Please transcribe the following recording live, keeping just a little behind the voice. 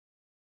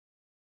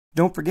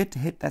Don't forget to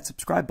hit that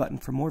subscribe button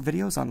for more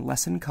videos on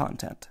lesson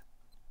content.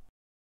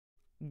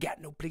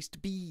 Got no place to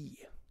be,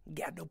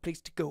 got no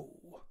place to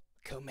go.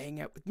 Come hang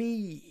out with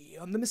me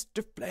on the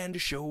Mr.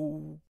 Flanders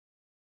Show.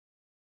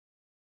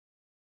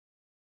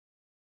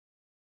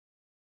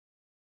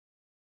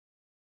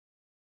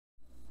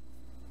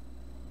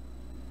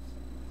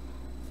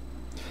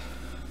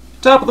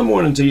 Top of the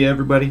morning to you,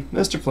 everybody.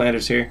 Mr.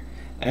 Flanders here,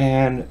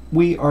 and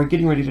we are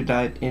getting ready to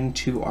dive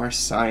into our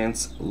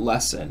science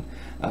lesson.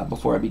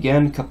 Before I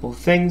begin, a couple of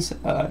things.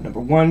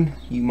 Number one,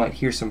 you might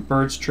hear some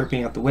birds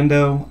chirping out the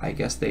window. I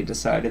guess they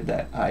decided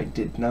that I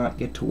did not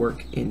get to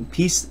work in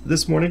peace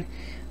this morning,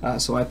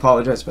 so I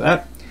apologize for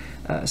that.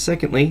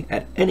 Secondly,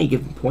 at any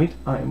given point,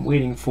 I am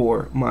waiting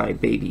for my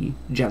baby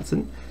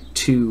Jensen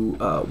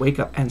to wake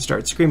up and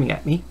start screaming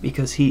at me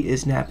because he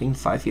is napping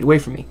 5 feet away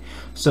from me.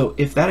 So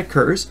if that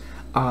occurs,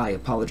 I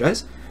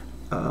apologize.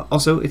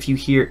 Also, if you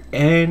hear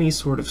any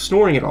sort of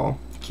snoring at all,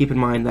 keep in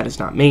mind that is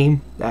not me.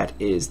 That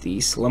is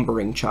the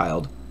slumbering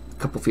child a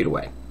couple feet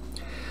away.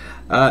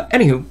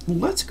 Anywho,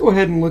 let's go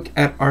ahead and look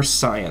at our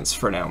science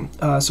for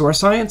now. So our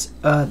science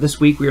this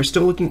week, we are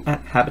still looking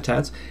at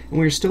habitats, and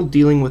we are still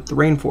dealing with the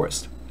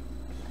rainforest.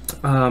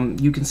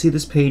 You can see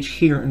this page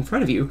here in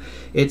front of you.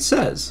 It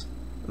says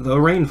the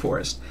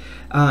rainforest.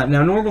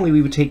 Now normally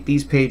we would take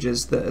these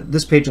pages,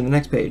 this page and the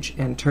next page,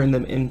 and turn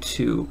them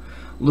into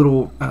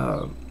little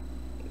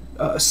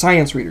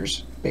science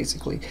readers,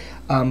 basically.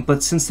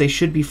 But since they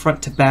should be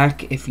front to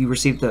back, if you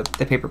receive the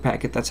paper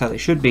packet, that's how they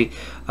should be.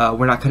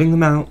 We're not cutting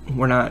them out.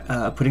 We're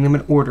not putting them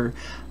in order.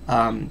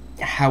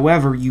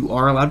 However, you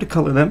are allowed to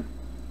color them,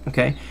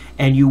 okay?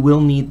 And you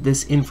will need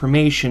this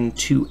information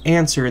to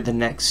answer the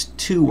next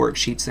two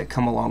worksheets that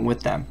come along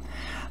with them.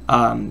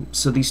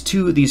 So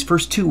these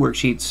first two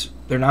worksheets,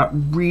 they're not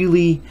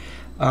really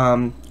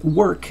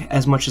work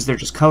as much as they're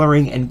just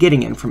coloring and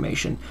getting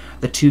information.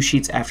 The two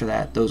sheets after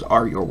that, those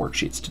are your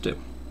worksheets to do.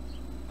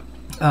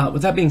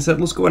 With that being said,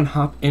 let's go ahead and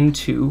hop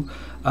into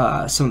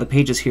some of the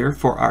pages here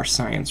for our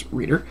science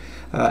reader.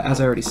 As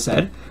I already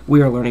said,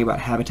 we are learning about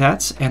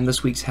habitats, and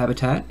this week's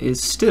habitat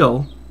is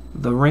still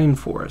the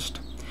rainforest.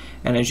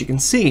 And as you can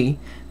see,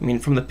 I mean,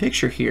 from the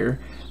picture here,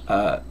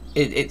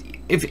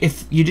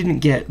 if you didn't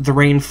get the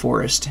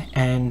rainforest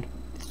and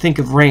think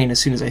of rain as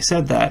soon as I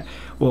said that,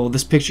 well,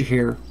 this picture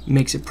here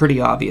makes it pretty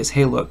obvious.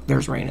 Hey, look,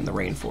 there's rain in the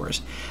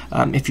rainforest.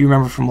 If you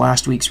remember from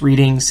last week's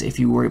readings, if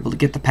you were able to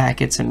get the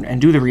packets and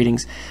do the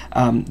readings,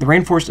 the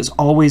rainforest is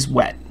always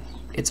wet.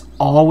 It's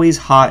always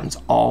hot and it's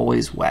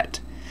always wet.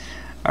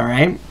 All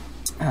right,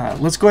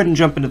 let's go ahead and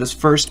jump into this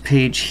first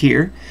page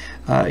here.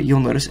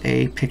 You'll notice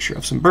a picture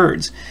of some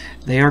birds.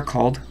 They are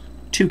called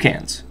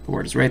toucans. The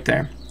word is right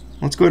there.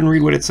 Let's go ahead and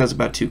read what it says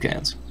about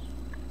toucans.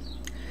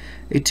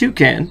 A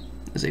toucan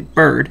is a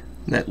bird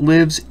that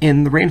lives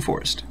in the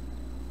rainforest.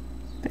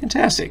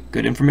 Fantastic.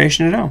 Good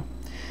information to know.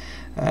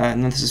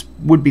 And this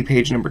would be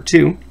page number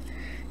 2.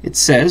 It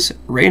says,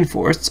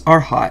 rainforests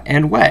are hot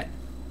and wet.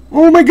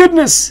 Oh my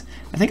goodness!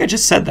 I think I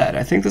just said that.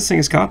 I think this thing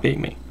is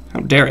copying me. How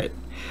dare it.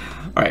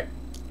 Alright,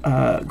 go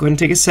ahead and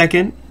take a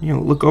second,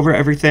 look over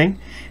everything,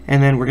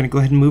 and then we're going to go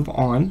ahead and move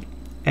on.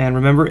 And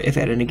remember, if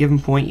at any given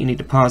point you need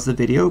to pause the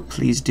video,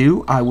 please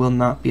do. I will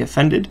not be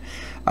offended.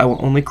 I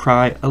will only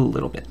cry a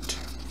little bit.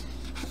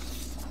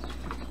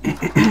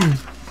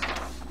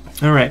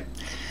 Alright,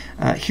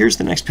 here's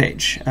the next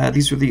page.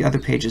 These are the other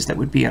pages that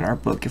would be in our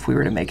book if we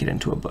were to make it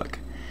into a book.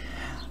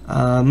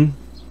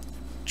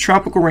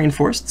 Tropical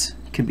rainforests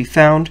can be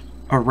found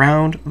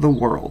around the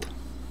world.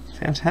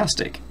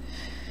 Fantastic.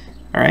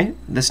 Alright,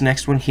 this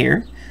next one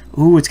here.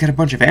 Ooh, it's got a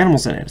bunch of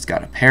animals in it. It's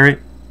got a parrot,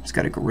 it's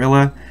got a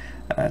gorilla,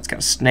 it's got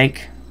a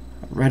snake,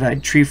 a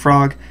red-eyed tree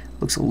frog.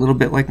 Looks a little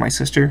bit like my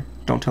sister.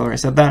 Don't tell her I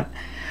said that.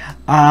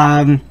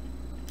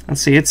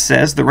 Let's see, it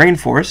says the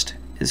rainforest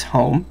is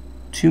home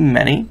to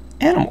many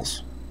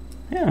animals.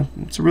 Yeah,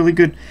 it's a really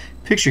good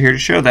picture here to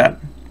show that.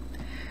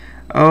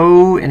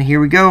 Oh, and here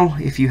we go.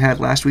 If you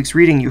had last week's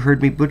reading, you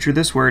heard me butcher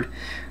this word.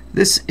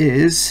 This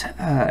is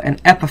an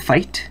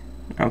epiphyte,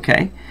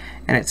 okay?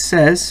 And it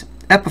says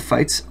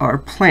epiphytes are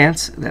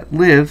plants that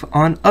live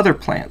on other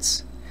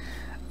plants.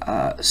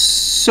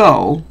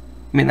 So,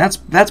 I mean, that's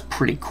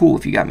pretty cool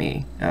if you got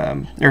me,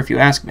 or if you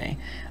ask me.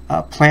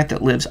 A plant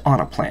that lives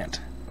on a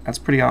plant. That's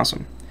pretty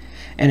awesome.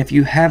 And if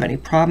you have any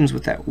problems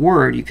with that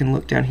word, you can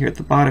look down here at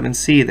the bottom and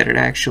see that it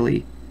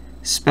actually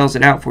spells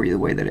it out for you the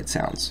way that it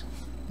sounds.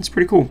 It's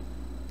pretty cool.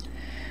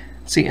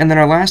 See, and then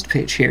our last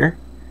page here,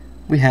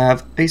 we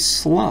have a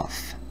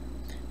sloth.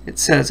 It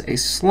says a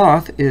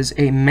sloth is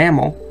a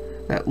mammal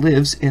that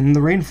lives in the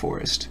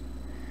rainforest.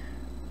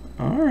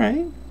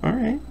 Alright,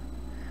 alright.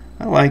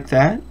 I like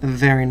that.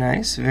 Very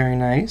nice, very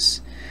nice.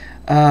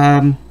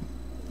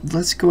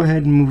 Let's go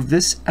ahead and move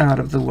this out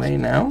of the way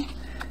now,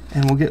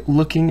 and we'll get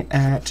looking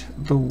at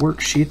the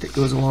worksheet that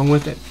goes along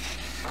with it.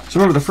 So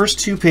remember, the first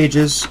two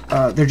pages,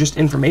 they're just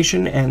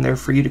information, and they're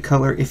for you to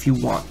color if you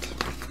want.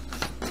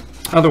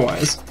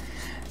 Otherwise,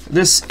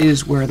 this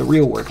is where the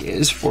real work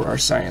is for our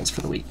science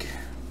for the week.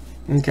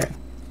 Okay.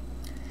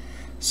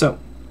 So,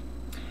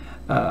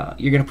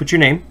 you're going to put your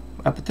name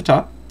up at the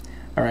top.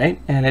 All right,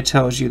 and it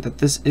tells you that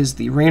this is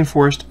the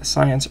Rainforest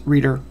Science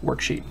Reader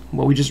worksheet.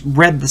 Well, we just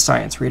read the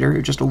Science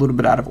Reader, just a little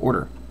bit out of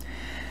order.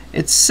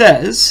 It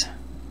says,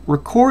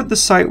 record the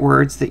sight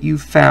words that you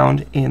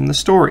found in the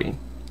story.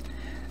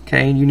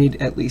 Okay, and you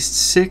need at least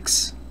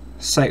 6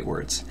 sight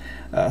words.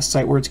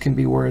 Sight words can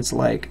be words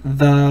like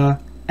the,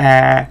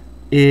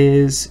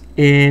 is,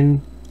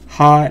 in,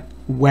 hot,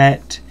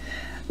 wet.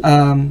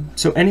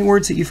 So any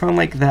words that you found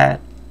like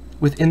that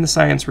within the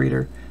Science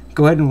Reader,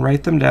 go ahead and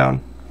write them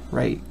down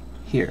right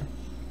here.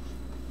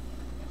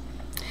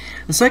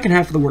 The second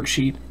half of the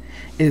worksheet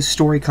is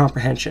story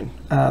comprehension.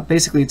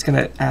 Basically, it's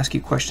going to ask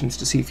you questions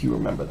to see if you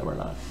remember them or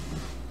not.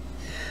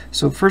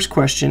 So first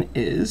question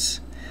is,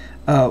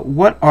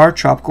 what are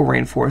tropical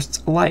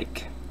rainforests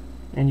like?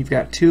 And you've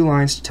got 2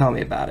 lines to tell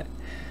me about it.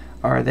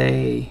 Are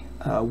they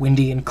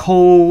windy and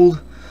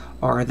cold?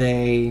 Are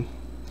they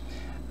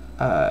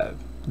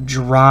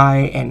dry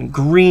and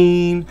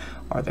green?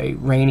 Are they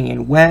rainy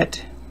and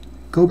wet?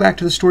 Go back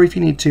to the story if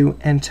you need to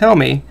and tell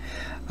me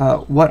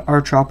what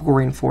are tropical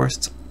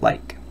rainforests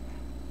like.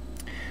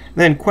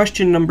 Then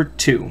question number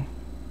 2.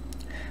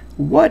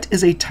 What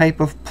is a type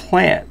of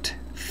plant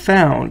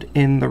found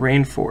in the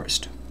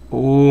rainforest?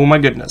 Oh my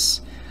goodness.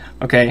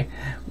 Okay,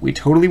 we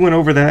totally went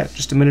over that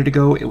just a minute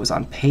ago. It was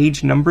on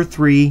page number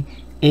 3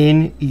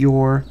 in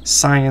your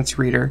science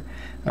reader.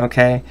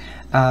 Okay,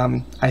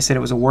 I said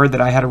it was a word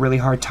that I had a really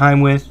hard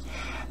time with.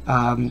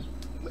 I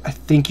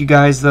think you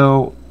guys,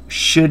 though,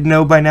 should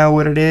know by now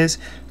what it is.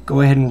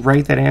 Go ahead and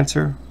write that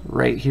answer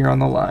right here on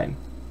the line.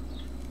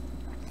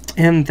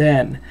 And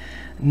then,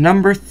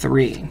 number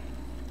 3.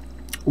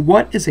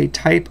 What is a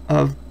type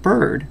of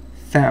bird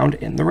found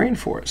in the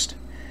rainforest?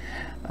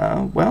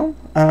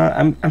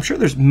 I'm sure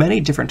there's many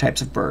different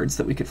types of birds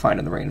that we could find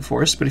in the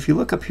rainforest, but if you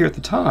look up here at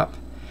the top,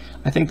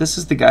 I think this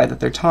is the guy that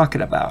they're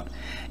talking about.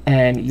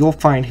 And you'll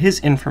find his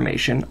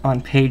information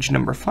on page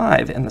number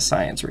 5 in the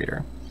science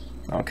reader.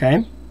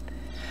 Okay?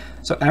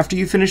 So after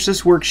you finish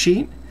this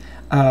worksheet,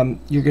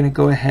 you're going to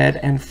go ahead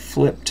and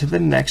flip to the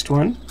next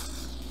one.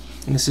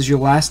 And this is your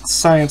last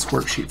science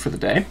worksheet for the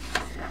day.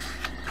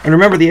 And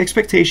remember, the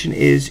expectation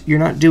is you're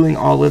not doing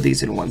all of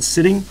these in one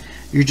sitting.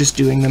 You're just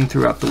doing them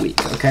throughout the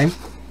week, okay?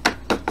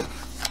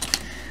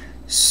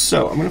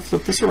 So I'm going to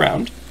flip this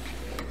around.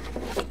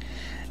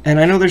 And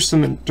I know there's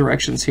some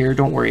directions here.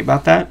 Don't worry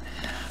about that.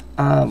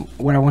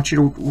 What I want you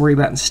to worry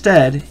about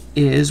instead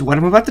is what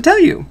I'm about to tell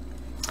you.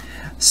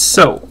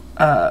 So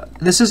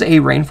this is a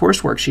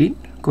Rainforest worksheet.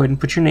 Go ahead and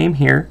put your name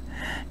here.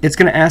 It's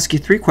going to ask you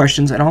 3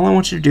 questions, and all I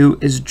want you to do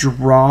is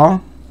draw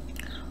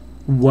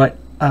what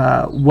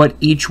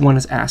each one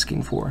is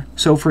asking for.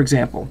 So, for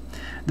example,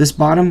 this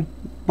bottom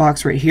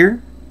box right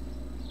here,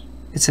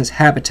 it says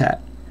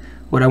habitat.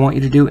 What I want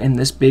you to do in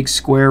this big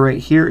square right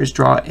here is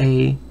draw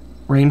a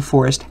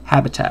rainforest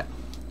habitat.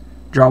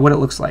 Draw what it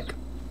looks like.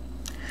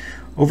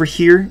 Over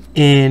here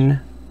in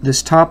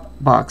this top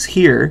box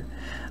here,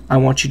 I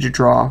want you to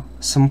draw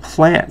some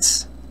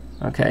plants.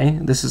 Okay,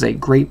 this is a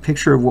great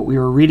picture of what we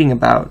were reading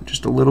about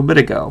just a little bit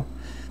ago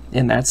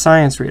in that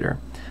science reader.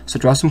 So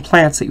draw some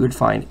plants that you would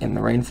find in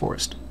the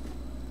rainforest.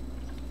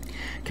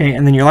 Okay,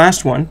 and then your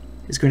last one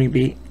is going to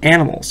be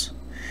animals.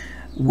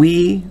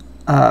 We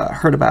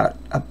heard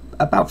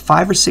about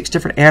 5 or 6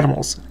 different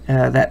animals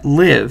that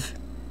live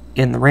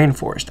in the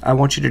rainforest. I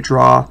want you to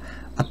draw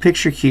a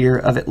picture here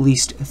of at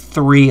least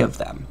 3 of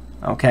them.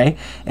 Okay,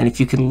 and if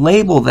you can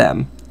label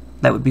them,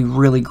 that would be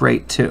really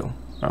great too.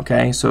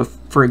 Okay, so if,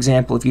 for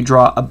example, if you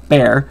draw a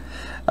bear,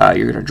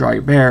 you're going to draw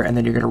your bear, and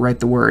then you're going to write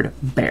the word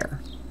bear.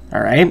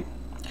 All right.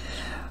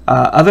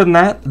 Other than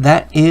that,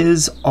 that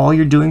is all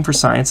you're doing for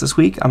science this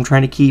week. I'm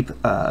trying to keep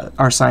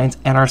our science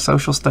and our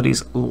social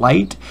studies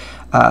light,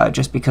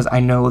 just because I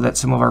know that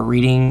some of our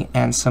reading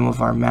and some of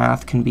our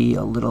math can be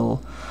a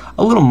little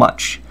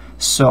much.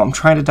 So I'm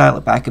trying to dial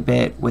it back a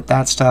bit with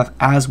that stuff,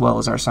 as well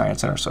as our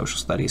science and our social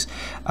studies,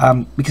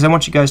 because I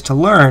want you guys to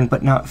learn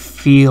but not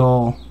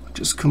feel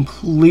just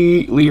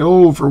completely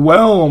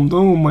overwhelmed.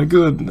 Oh my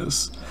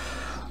goodness.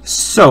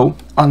 So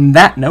on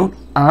that note,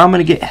 I'm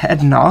going to get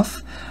heading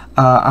off.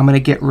 I'm going to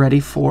get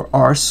ready for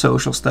our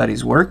social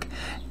studies work.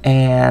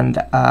 And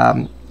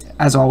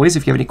as always,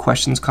 if you have any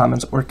questions,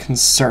 comments, or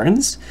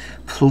concerns,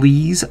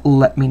 please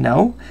let me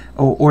know,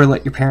 or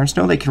let your parents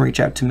know. They can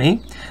reach out to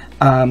me.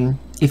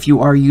 If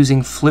you are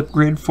using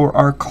Flipgrid for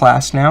our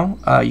class now,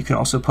 you can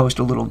also post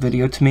a little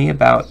video to me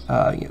about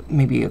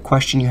maybe a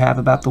question you have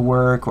about the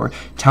work, or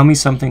tell me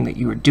something that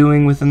you were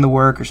doing within the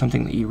work or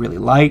something that you really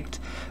liked.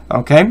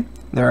 Okay?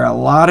 There are a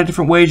lot of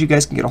different ways you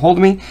guys can get a hold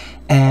of me,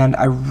 and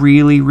I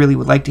really, really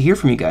would like to hear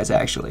from you guys,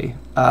 actually.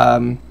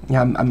 I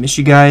miss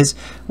you guys.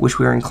 Wish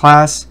we were in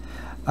class.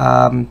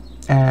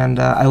 And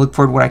I look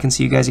forward to when I can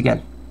see you guys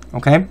again.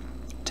 Okay?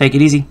 Take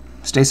it easy.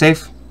 Stay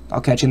safe. I'll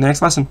catch you in the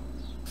next lesson.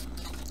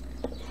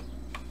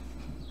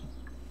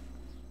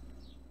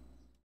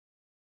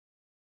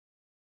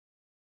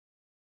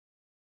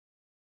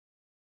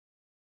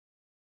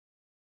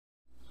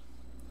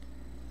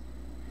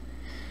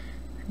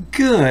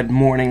 Good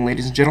morning,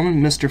 ladies and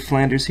gentlemen. Mr.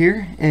 Flanders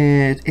here.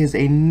 It is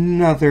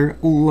another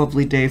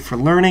lovely day for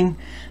learning.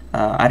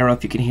 I don't know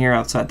if you can hear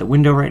outside the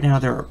window right now.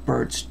 There are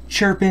birds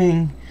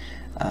chirping,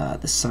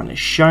 the sun is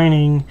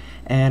shining,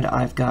 and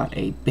I've got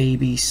a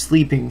baby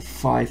sleeping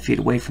 5 feet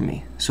away from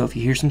me. So if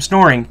you hear some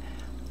snoring,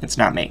 it's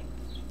not me.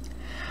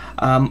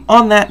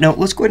 On that note,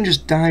 let's go ahead and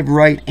just dive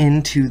right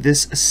into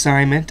this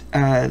assignment.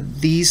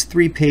 These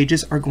 3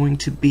 pages are going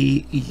to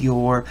be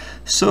your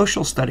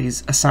social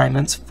studies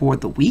assignments for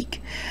the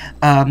week.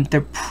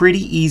 They're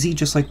pretty easy,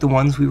 just like the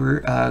ones we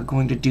were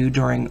going to do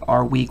during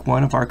our week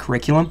 1 of our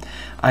curriculum.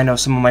 I know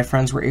some of my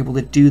friends were able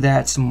to do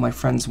that. Some of my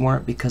friends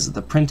weren't because of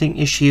the printing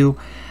issue.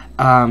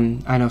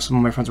 I know some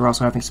of my friends were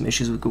also having some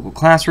issues with Google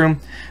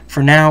Classroom.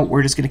 For now,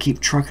 we're just going to keep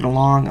trucking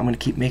along. I'm going to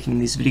keep making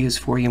these videos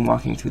for you and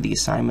walking through the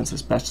assignments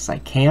as best as I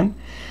can.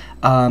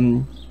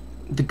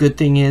 The good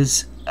thing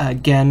is,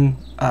 again,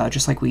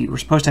 just like we were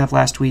supposed to have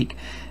last week,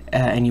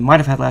 and you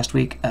might have had last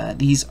week,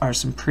 these are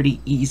some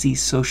pretty easy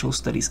social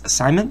studies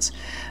assignments.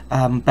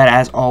 But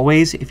as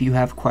always, if you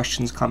have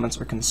questions, comments,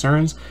 or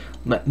concerns,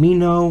 let me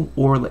know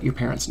or let your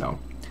parents know.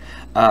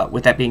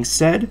 With that being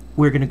said,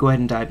 we're going to go ahead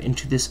and dive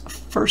into this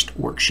first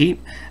worksheet.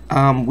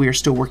 We are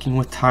still working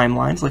with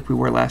timelines like we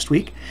were last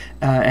week,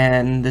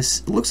 and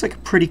this looks like a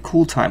pretty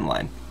cool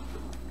timeline.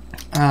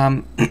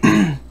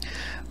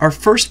 Our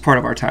first part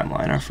of our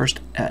timeline, our first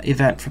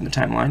event from the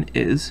timeline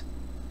is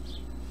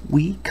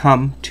we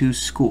come to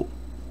school.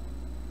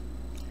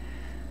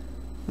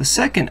 The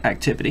second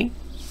activity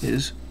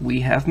is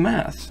we have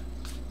math.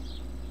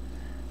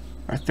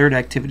 Our third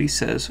activity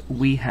says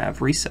we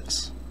have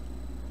recess.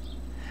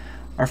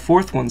 Our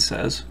fourth one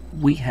says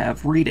we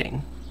have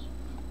reading.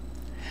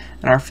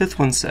 And our fifth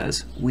one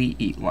says we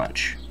eat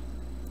lunch.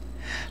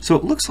 So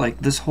it looks like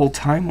this whole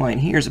timeline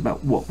here is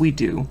about what we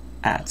do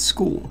at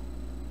school.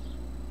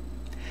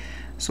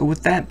 So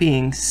with that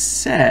being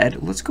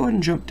said, let's go ahead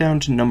and jump down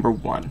to number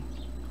 1.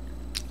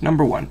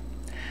 Number 1,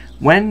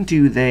 when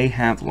do they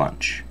have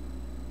lunch?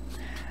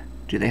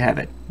 Do they have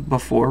it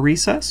before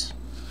recess,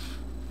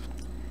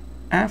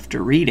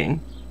 after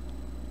reading,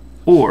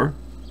 or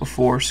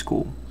before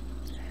school?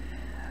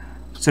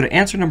 So to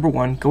answer number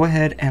 1, go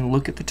ahead and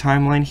look at the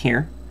timeline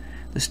here,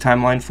 this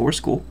timeline for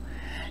school,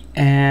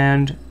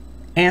 and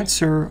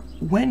answer,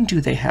 when do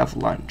they have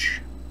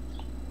lunch?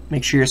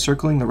 Make sure you're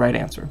circling the right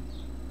answer.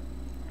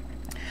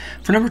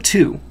 For number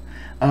 2,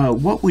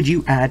 what would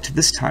you add to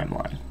this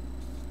timeline?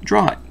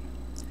 Draw it.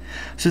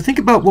 So think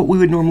about what we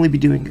would normally be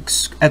doing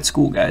at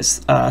school, guys.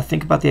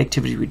 Think about the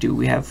activities we do.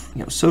 We have,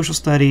 social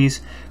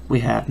studies,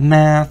 we have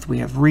math, we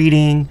have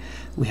reading,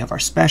 we have our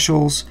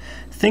specials.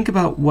 Think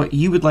about what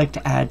you would like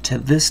to add to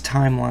this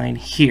timeline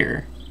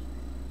here,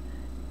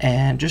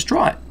 and just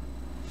draw it.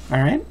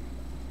 All right?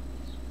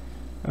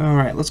 All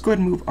right, let's go ahead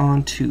and move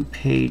on to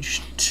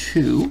page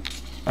 2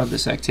 of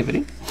this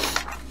activity.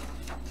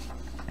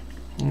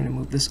 I'm going to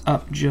move this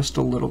up just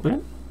a little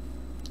bit.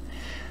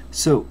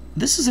 So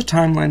this is a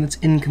timeline that's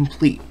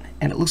incomplete,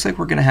 and it looks like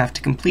we're going to have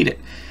to complete it.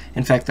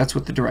 In fact, that's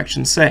what the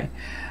directions say.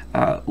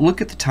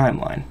 Look at the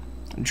timeline.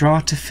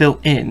 Draw to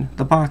fill in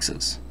the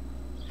boxes.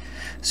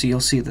 So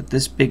you'll see that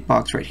this big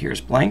box right here is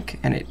blank,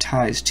 and it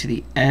ties to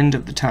the end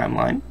of the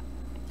timeline.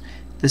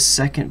 This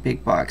second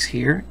big box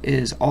here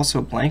is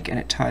also blank, and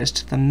it ties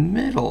to the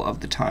middle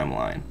of the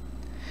timeline.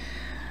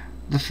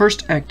 The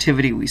first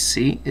activity we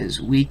see is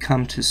we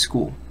come to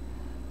school.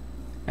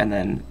 And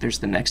then there's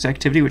the next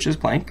activity, which is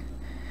blank.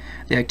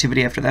 The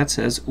activity after that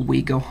says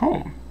we go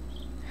home.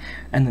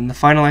 And then the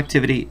final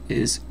activity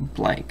is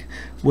blank.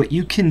 What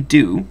you can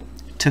do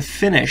to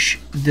finish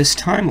this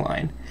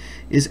timeline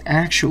is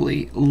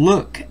actually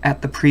look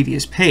at the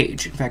previous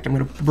page. In fact, I'm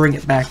going to bring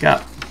it back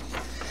up.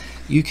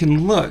 You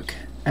can look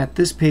at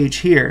this page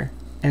here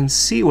and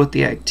see what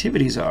the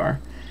activities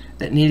are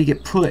that need to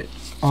get put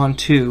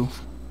onto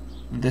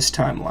this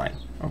timeline,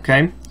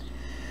 okay?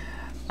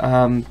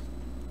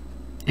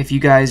 If you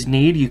guys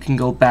need, you can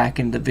go back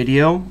in the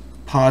video,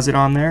 pause it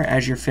on there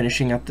as you're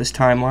finishing up this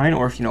timeline,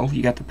 or if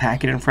you got the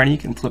packet in front of you,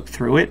 you can flip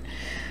through it.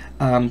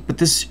 But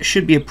this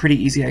should be a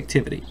pretty easy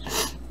activity.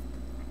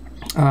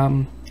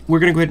 We're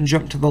going to go ahead and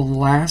jump to the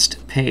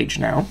last page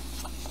now.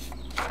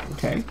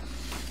 Okay.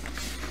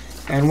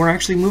 And we're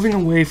actually moving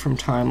away from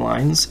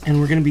timelines, and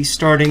we're going to be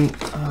starting,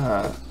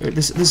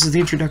 this is the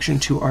introduction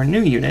to our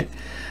new unit,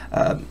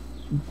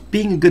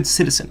 being a good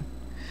citizen.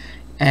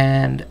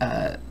 And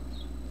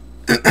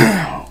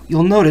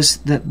you'll notice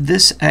that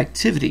this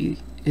activity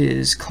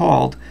is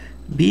called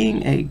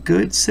being a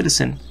good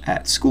citizen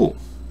at school.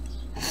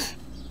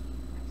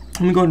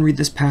 Let me go ahead and read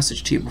this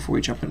passage to you before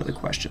we jump into the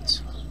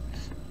questions.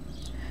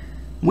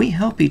 We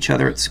help each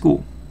other at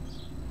school.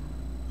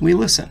 We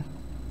listen.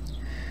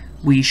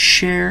 We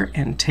share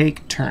and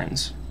take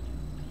turns.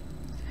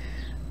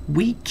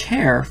 We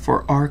care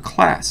for our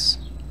class.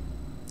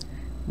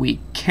 We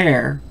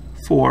care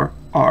for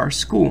our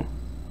school.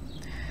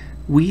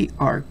 We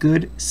are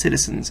good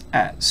citizens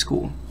at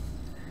school.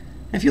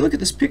 If you look at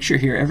this picture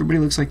here, everybody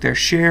looks like they're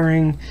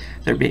sharing,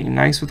 they're being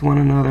nice with one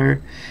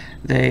another,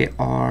 they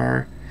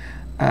are,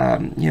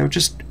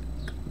 just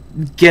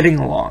getting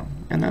along,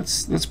 and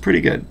that's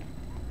pretty good.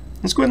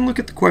 Let's go ahead and look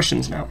at the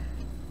questions now.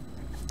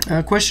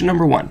 Question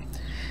number 1.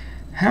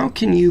 How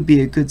can you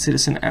be a good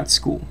citizen at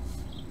school?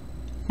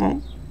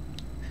 Well,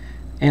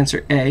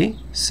 answer A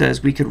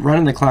says we could run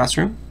in the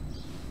classroom.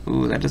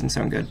 Ooh, that doesn't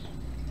sound good.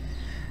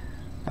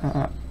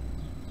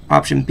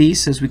 Option B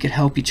says we could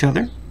help each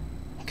other.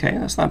 Okay,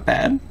 that's not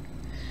bad.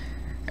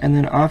 And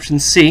then option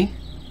C,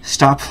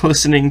 stop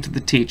listening to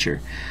the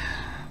teacher.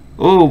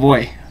 Oh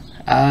boy.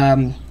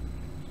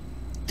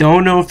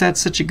 Don't know if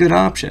that's such a good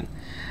option.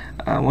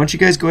 Why don't you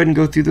guys go ahead and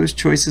go through those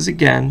choices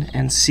again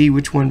and see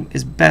which one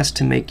is best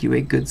to make you a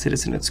good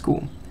citizen at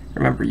school.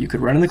 Remember, you could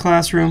run in the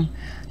classroom,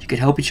 you could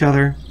help each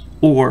other,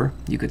 or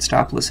you could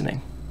stop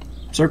listening.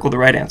 Circle the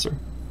right answer.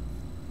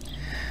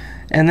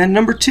 And then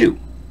number 2,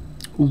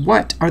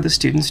 what are the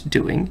students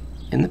doing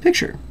in the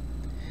picture?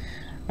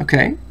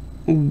 Okay,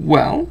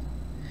 well,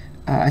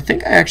 I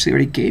think I actually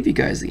already gave you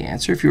guys the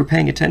answer. If you were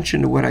paying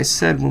attention to what I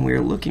said when we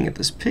were looking at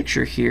this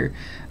picture here,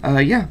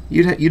 yeah,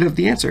 you'd have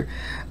the answer.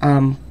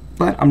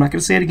 But I'm not going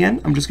to say it again.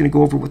 I'm just going to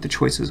go over what the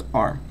choices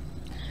are.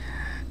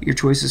 Your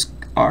choices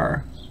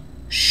are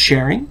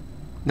sharing.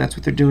 That's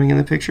what they're doing in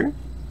the picture.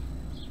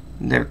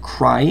 They're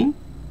crying.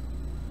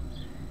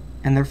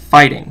 And they're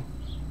fighting.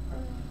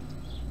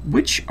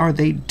 Which are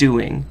they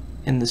doing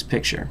in this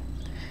picture?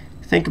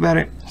 Think about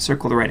it.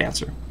 Circle the right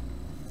answer.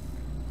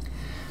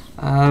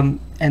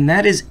 And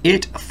that is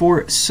it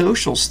for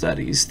social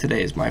studies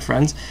today, my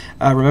friends.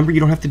 Remember,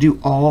 you don't have to do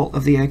all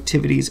of the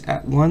activities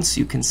at once.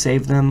 You can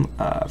save them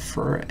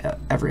for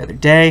every other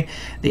day.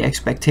 The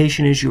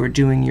expectation is you are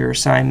doing your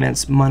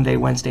assignments Monday,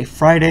 Wednesday,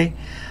 Friday.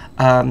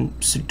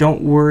 So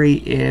don't worry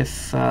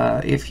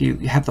if you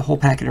have the whole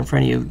packet in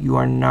front of you. You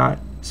are not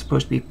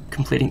supposed to be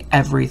completing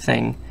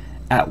everything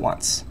at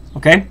once.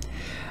 Okay?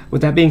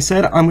 With that being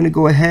said, I'm going to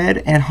go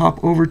ahead and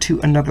hop over to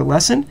another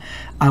lesson.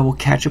 I will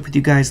catch up with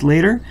you guys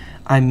later.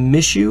 I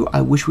miss you.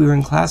 I wish we were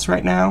in class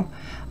right now,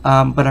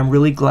 but I'm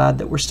really glad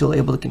that we're still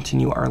able to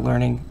continue our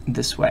learning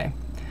this way.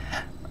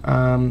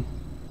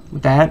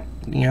 With that,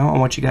 I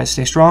want you guys to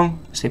stay strong,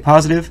 stay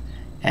positive,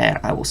 and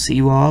I will see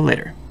you all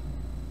later.